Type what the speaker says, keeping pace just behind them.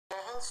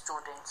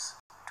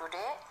students.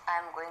 Today I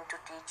am going to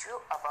teach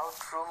you about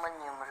Roman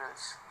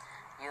numerals.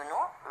 You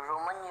know,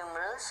 Roman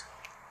numerals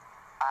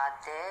are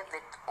there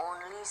with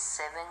only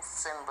 7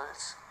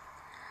 symbols.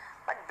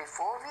 But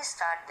before we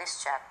start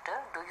this chapter,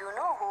 do you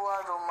know who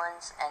are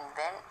Romans and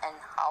when and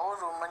how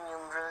Roman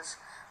numerals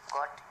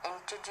got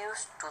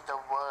introduced to the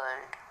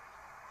world?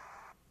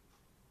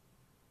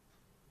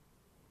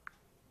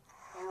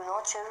 You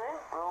know,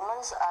 children,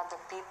 Romans are the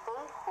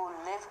people who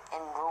live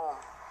in Rome.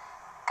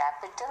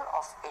 Capital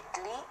of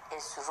Italy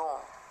is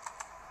Rome.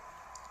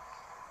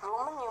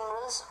 Roman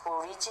numerals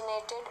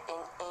originated in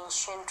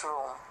ancient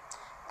Rome.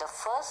 The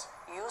first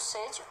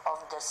usage of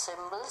the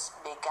symbols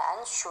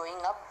began showing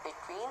up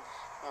between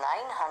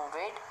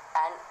 900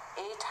 and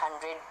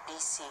 800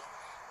 BC.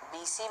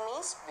 BC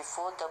means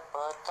before the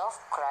birth of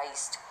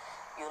Christ.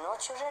 You know,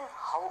 children,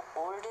 how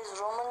old is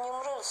Roman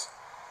numerals?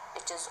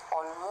 It is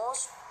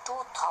almost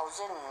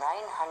 2920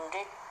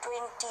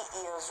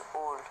 years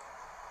old.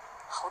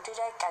 How did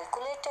I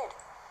calculate it?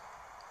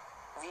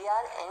 We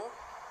are in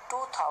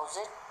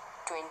 2020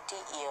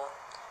 year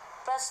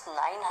plus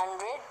 900,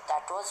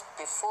 that was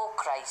before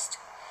Christ.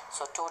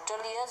 So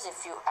total years,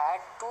 if you add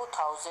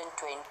 2020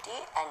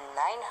 and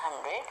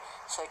 900,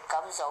 so it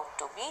comes out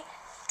to be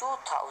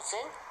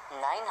 2920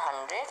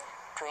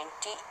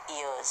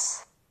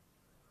 years.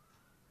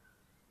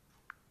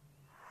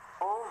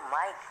 Oh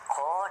my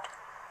God,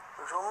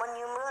 Roman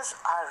numerals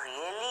are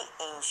really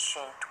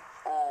ancient,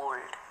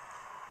 old.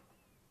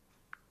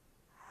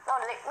 Now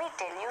let me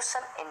tell you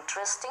some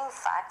interesting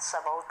facts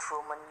about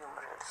Roman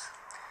numerals.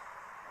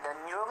 The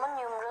Roman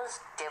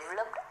numerals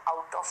developed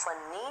out of a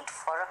need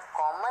for a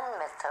common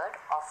method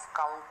of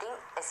counting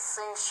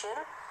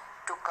essential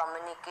to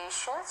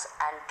communications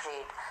and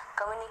trade.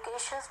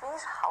 Communications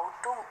means how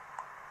to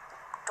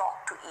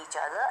talk to each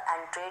other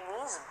and trade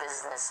means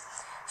business.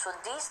 So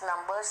these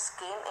numbers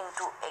came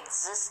into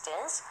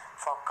existence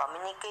for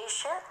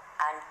communication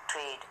and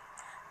trade.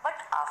 But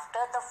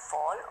after the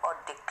fall or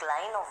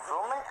decline of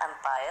Roman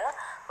Empire,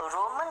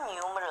 Roman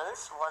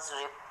numerals was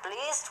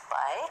replaced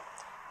by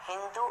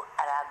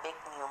Hindu-Arabic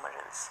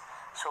numerals.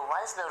 So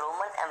once the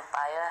Roman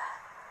Empire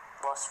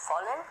was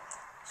fallen,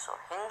 so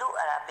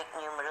Hindu-Arabic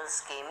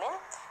numerals came in.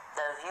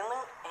 The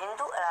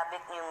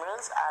Hindu-Arabic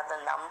numerals are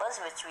the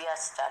numbers which we are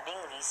studying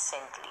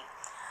recently.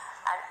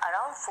 And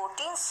around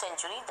 14th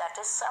century, that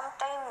is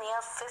sometime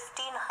near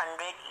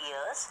 1500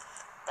 years,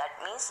 that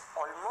means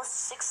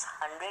almost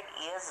 600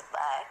 years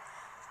back,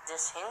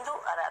 this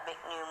Hindu-Arabic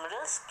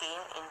numerals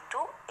came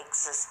into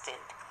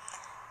existence.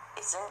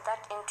 Isn't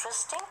that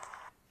interesting?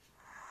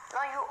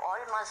 Now you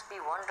all must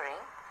be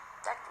wondering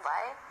that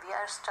why we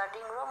are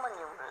studying Roman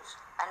numerals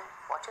and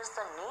what is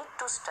the need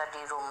to study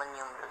Roman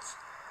numerals.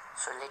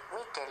 So let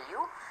me tell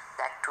you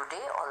that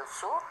today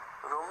also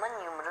Roman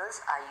numerals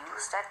are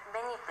used at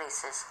many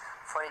places.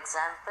 For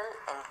example,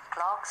 in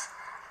clocks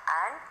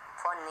and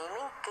for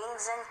naming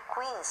kings and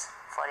queens.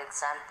 For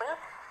example,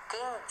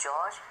 King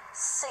George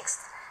VI.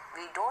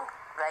 We don't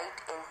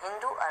write in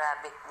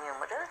Hindu-Arabic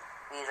numeral,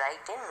 we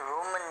write in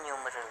Roman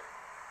numeral.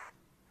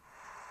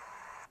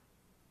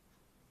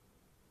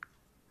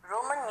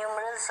 Roman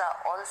numerals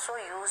are also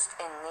used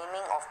in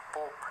naming of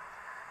Pope.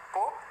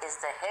 Pope is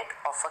the head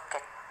of a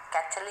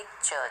Catholic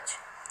Church.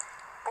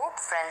 Pope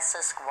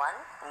Francis I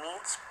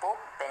meets Pope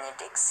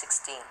Benedict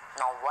XVI.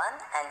 Now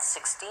 1 and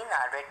 16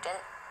 are written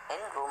in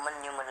Roman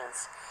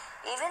numerals.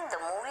 Even the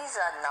movies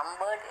are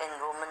numbered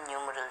in Roman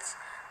numerals.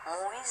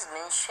 Movies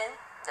mention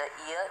the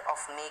year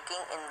of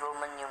making in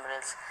Roman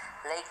numerals,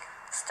 like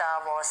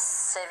Star Wars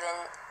 7,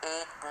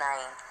 8, 9.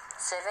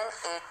 7,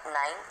 8, 9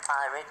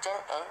 are written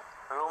in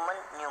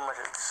Roman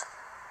numerals.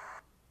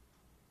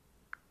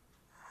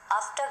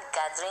 After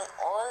gathering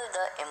all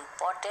the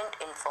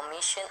important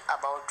information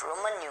about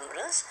Roman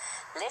numerals,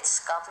 let's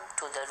come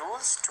to the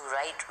rules to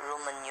write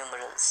Roman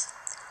numerals.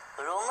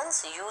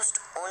 Romans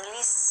used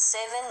only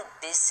 7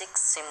 basic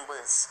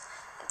symbols.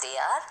 They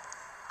are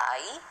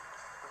I,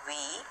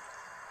 V,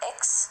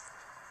 X,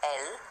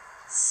 L,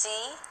 C,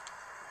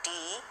 D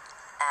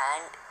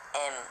and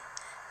M.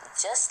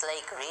 Just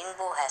like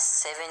rainbow has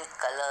 7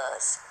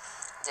 colors,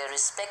 the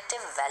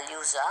respective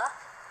values are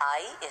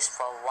I is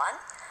for 1,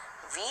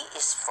 V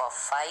is for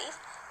 5,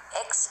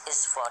 X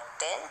is for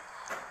 10,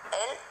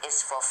 L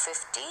is for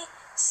 50,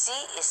 C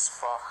is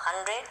for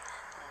 100,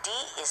 D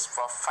is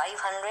for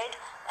 500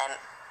 and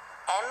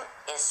M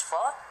is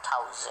for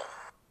 1000.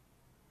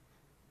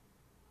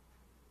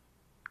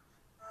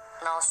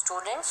 Now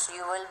students,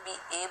 you will be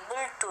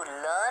able to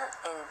learn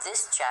in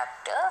this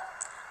chapter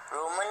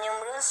Roman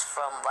numerals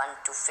from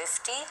 1 to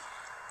 50.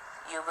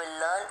 You will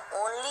learn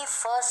only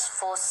first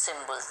 4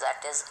 symbols,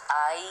 that is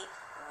I,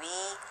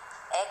 V,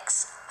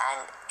 X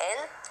and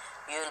L.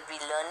 You will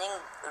be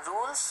learning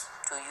rules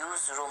to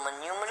use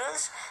Roman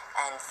numerals,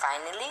 and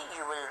finally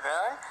you will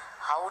learn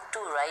how to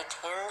write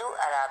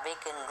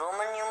Hindu-Arabic in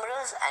Roman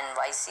numerals and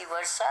vice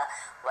versa.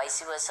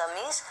 Vice versa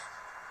means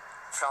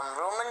from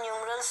Roman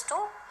numerals to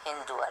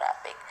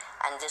Hindu-Arabic,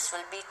 and this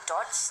will be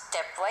taught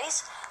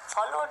stepwise,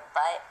 followed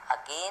by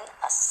again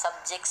a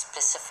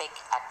subject-specific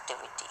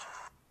activity.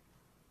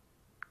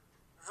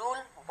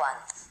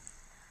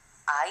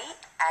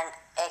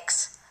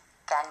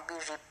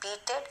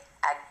 repeated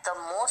at the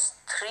most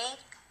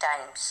 3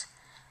 times.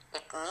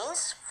 It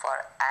means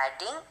for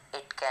adding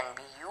it can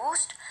be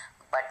used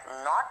but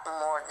not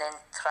more than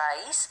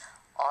thrice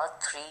or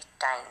 3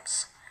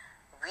 times.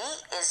 V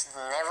is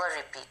never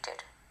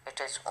repeated. It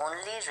is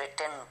only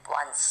written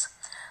once.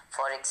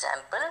 For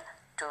example,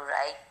 to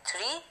write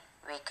 3,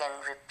 we can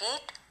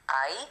repeat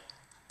I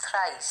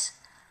thrice.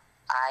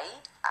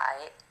 I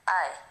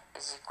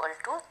is equal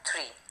to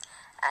 3.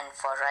 And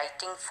for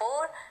writing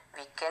 4,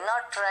 we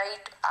cannot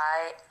write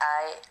I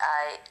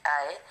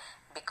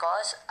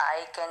because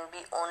I can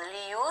be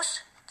only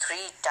used 3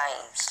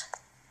 times.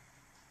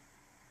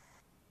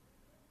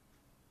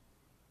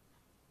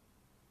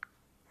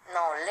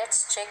 Now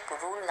let's check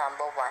rule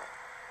number 1.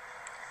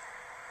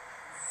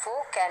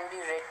 4 can be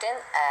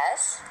written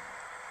as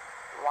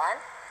 1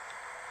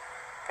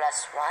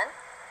 plus 1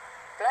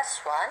 plus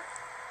 1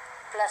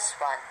 plus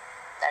 1.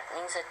 That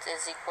means it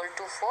is equal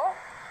to 4,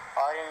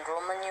 or in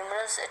Roman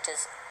numerals it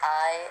is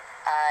I.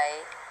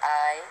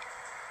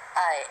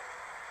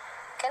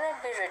 Can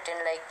it be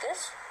written like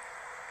this?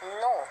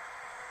 No.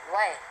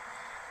 Why?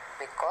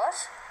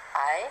 Because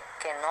I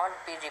cannot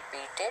be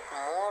repeated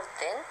more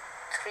than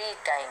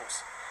 3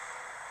 times.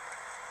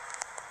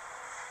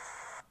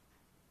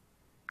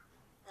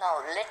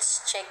 Now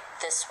let's check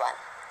this one.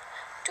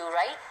 To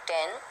write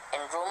 10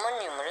 in Roman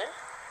numeral,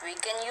 we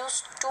can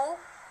use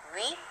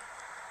 2V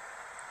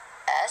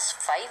as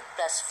 5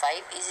 plus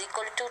 5 is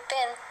equal to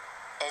 10.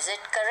 Is it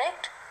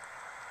correct?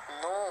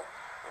 No.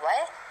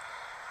 Why?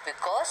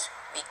 Because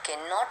we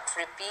cannot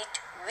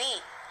repeat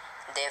V.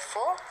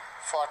 Therefore,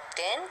 for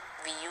 10,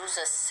 we use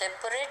a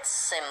separate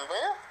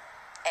symbol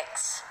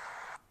X.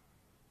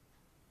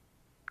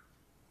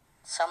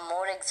 Some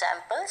more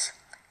examples,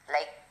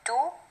 like 2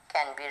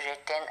 can be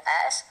written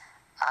as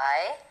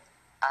I.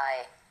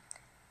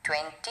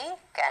 20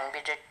 can be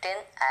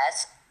written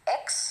as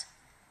X.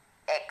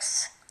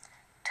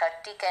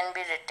 30 can be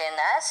written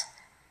as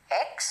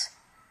X.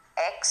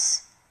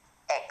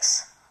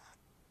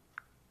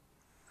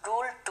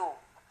 Rule 2.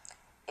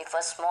 If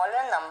a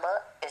smaller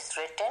number is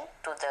written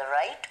to the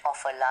right of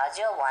a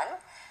larger one,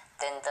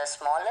 then the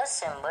smaller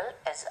symbol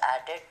is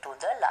added to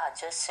the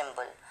larger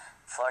symbol.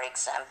 For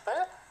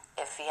example,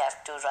 if we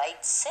have to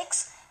write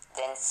 6,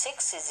 then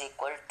 6 is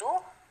equal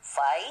to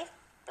 5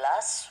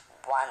 plus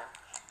 1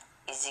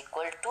 is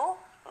equal to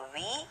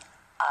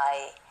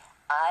VI.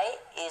 I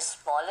is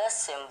smaller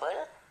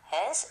symbol,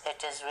 hence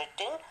it is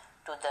written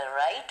to the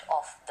right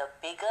of the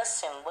bigger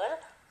symbol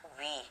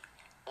V.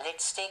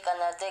 Let's take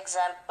another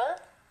example.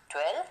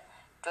 12.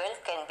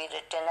 12 can be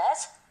written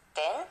as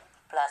 10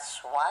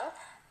 plus 1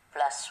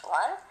 plus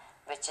 1,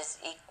 which is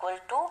equal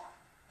to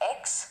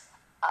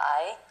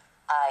XI.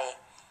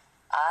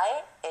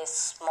 I is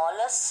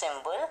smaller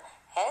symbol,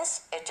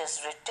 hence it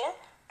is written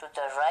to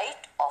the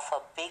right of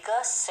a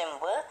bigger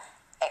symbol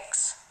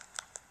X.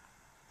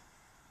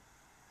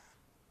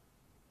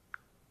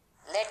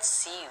 Let's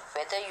see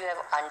whether you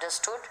have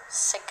understood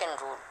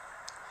second rule.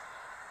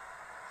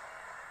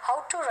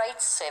 How to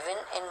write 7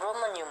 in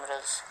Roman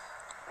numerals?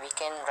 We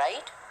can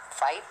write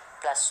 5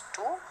 plus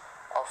 2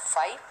 or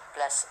 5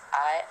 plus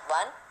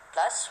 1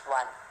 plus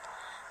 1.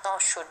 Now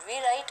should we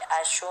write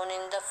as shown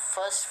in the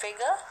first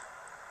figure?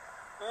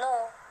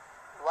 No.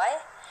 Why?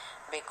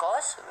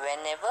 Because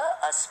whenever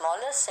a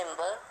smaller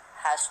symbol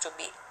has to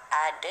be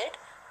added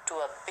to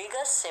a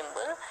bigger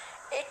symbol,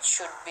 it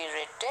should be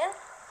written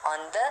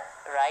on the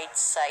right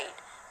side.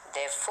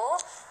 Therefore,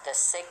 the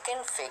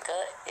second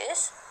figure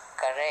is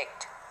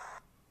correct.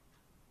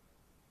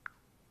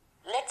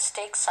 Let's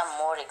take some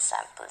more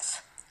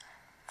examples.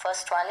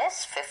 First one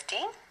is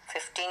 15.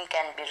 15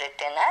 can be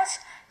written as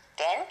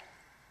 10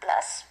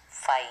 plus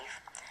 5.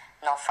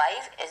 Now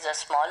 5 is a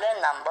smaller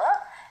number.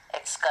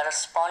 Its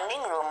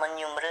corresponding Roman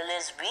numeral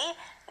is V.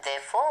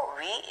 Therefore,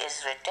 V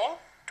is written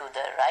to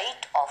the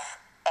right of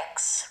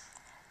X.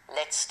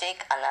 Let's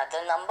take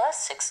another number,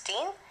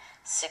 16.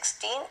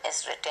 16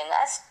 is written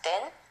as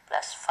 10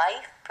 plus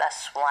 5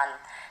 plus 1.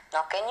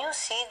 Now can you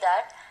see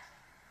that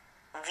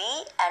V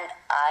and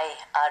I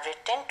are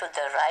written to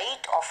the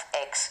right of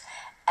X,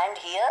 and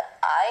here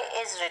I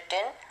is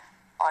written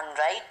on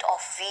right of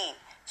V.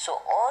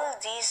 So all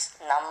these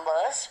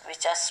numbers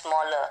which are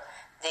smaller,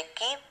 they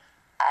keep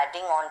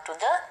adding on to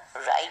the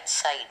right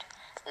side.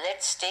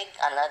 Let's take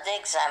another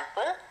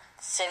example,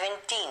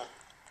 17.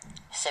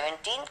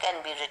 17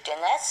 can be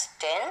written as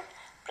 10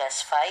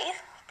 plus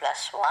 5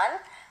 plus 1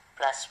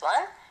 plus 1.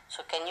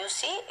 So can you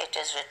see it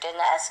is written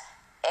as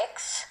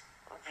X,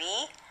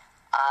 V,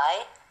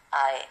 I.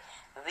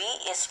 V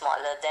is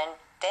smaller than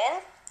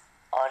 10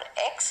 or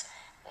X,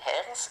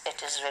 hence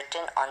it is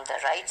written on the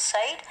right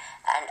side,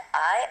 and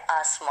I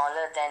are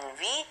smaller than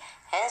V,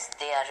 hence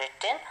they are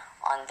written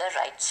on the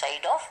right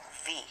side of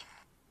V.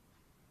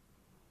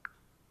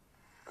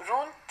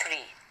 Rule 3.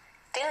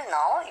 Till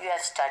now you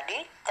have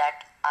studied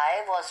that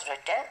I was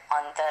written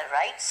on the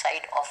right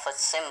side of a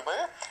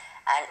symbol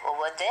and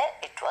over there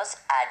it was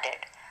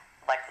added.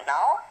 But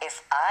now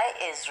if I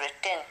is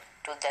written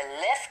to the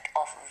left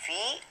of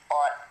V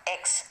or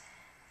X,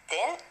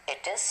 then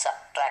it is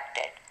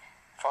subtracted.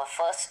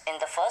 In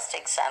the first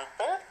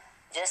example,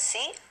 just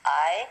see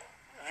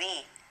IV.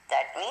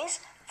 That means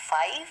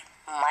 5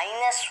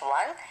 minus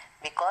 1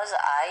 because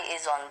I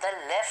is on the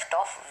left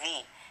of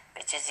V,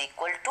 which is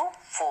equal to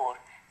 4.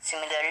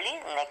 Similarly,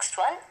 next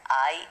one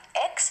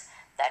IX,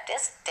 that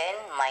is 10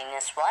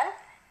 minus 1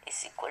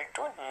 is equal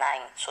to 9.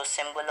 So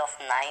symbol of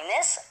 9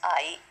 is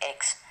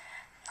IX.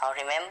 Now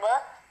remember,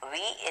 V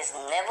is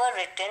never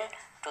written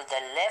to the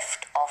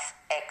left of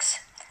X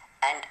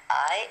and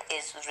I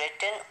is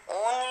written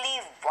only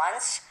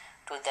once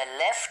to the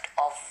left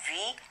of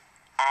V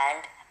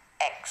and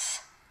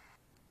X.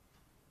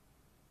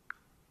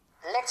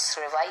 Let's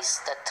revise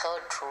the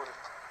third rule.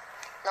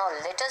 Now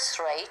let us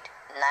write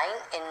 9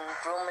 in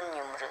Roman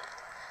numeral.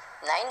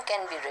 9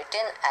 can be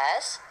written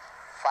as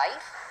 5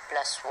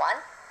 plus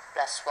 1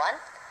 plus 1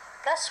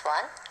 plus 1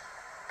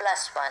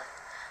 plus 1.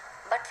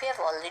 But we have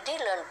already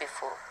learned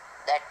before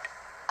that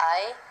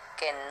I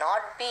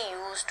cannot be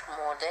used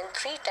more than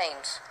 3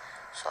 times.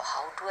 So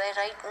how do I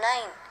write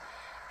 9?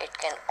 It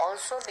can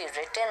also be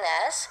written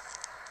as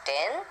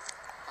 10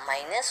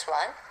 minus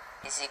 1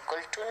 is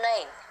equal to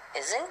 9,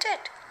 isn't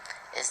it?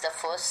 Is the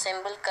first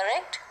symbol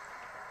correct?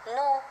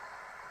 No.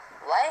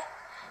 Why?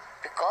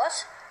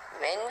 Because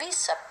when we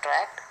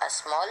subtract a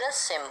smaller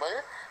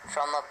symbol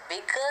from a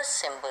bigger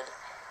symbol,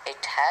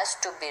 it has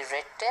to be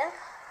written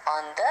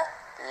on the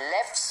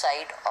left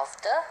side of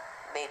the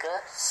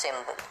bigger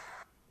symbol.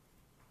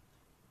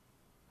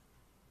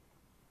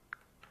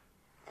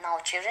 Now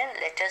children,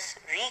 let us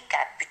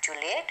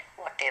recapitulate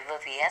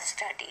whatever we have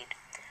studied.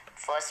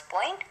 First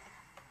point,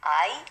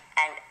 I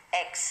and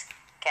X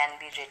can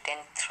be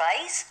written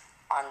thrice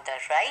on the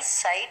right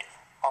side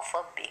of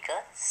a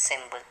bigger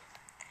symbol.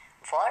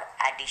 For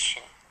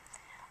addition,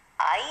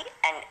 I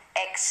and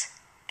X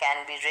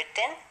can be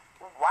written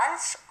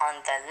once on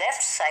the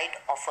left side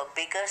of a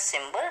bigger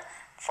symbol.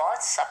 For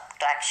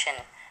subtraction,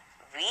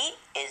 V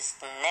is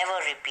never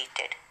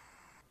repeated.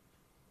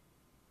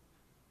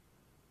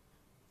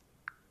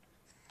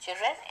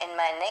 Children, in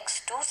my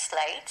next 2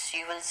 slides,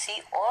 you will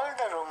see all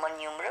the Roman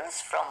numerals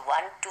from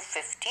 1 to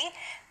 50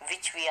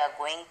 which we are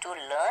going to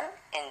learn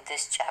in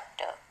this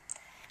chapter.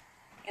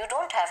 You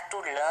don't have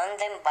to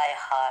learn them by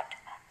heart.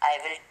 I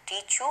will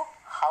teach you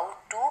how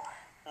to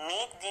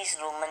make these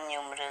Roman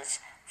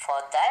numerals.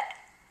 For that,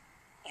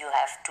 you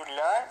have to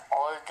learn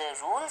all the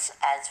rules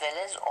as well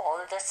as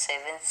all the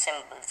 7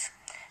 symbols.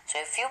 So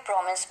if you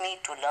promise me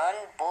to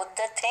learn both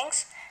the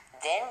things,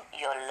 then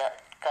your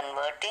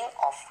converting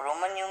of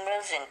Roman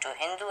numerals into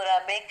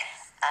Hindu-Arabic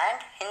and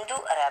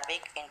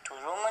Hindu-Arabic into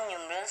Roman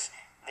numerals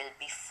will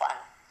be fun.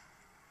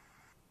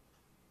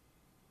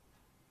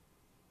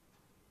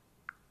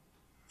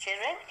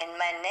 Children, in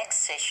my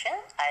next session,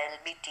 I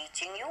will be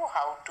teaching you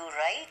how to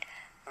write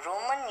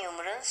Roman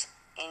numerals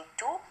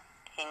into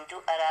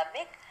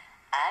Hindu-Arabic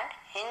and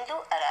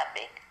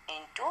Hindu-Arabic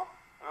into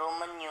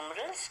Roman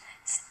numerals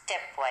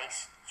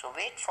stepwise. So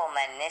wait for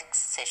my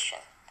next session.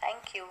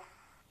 Thank you.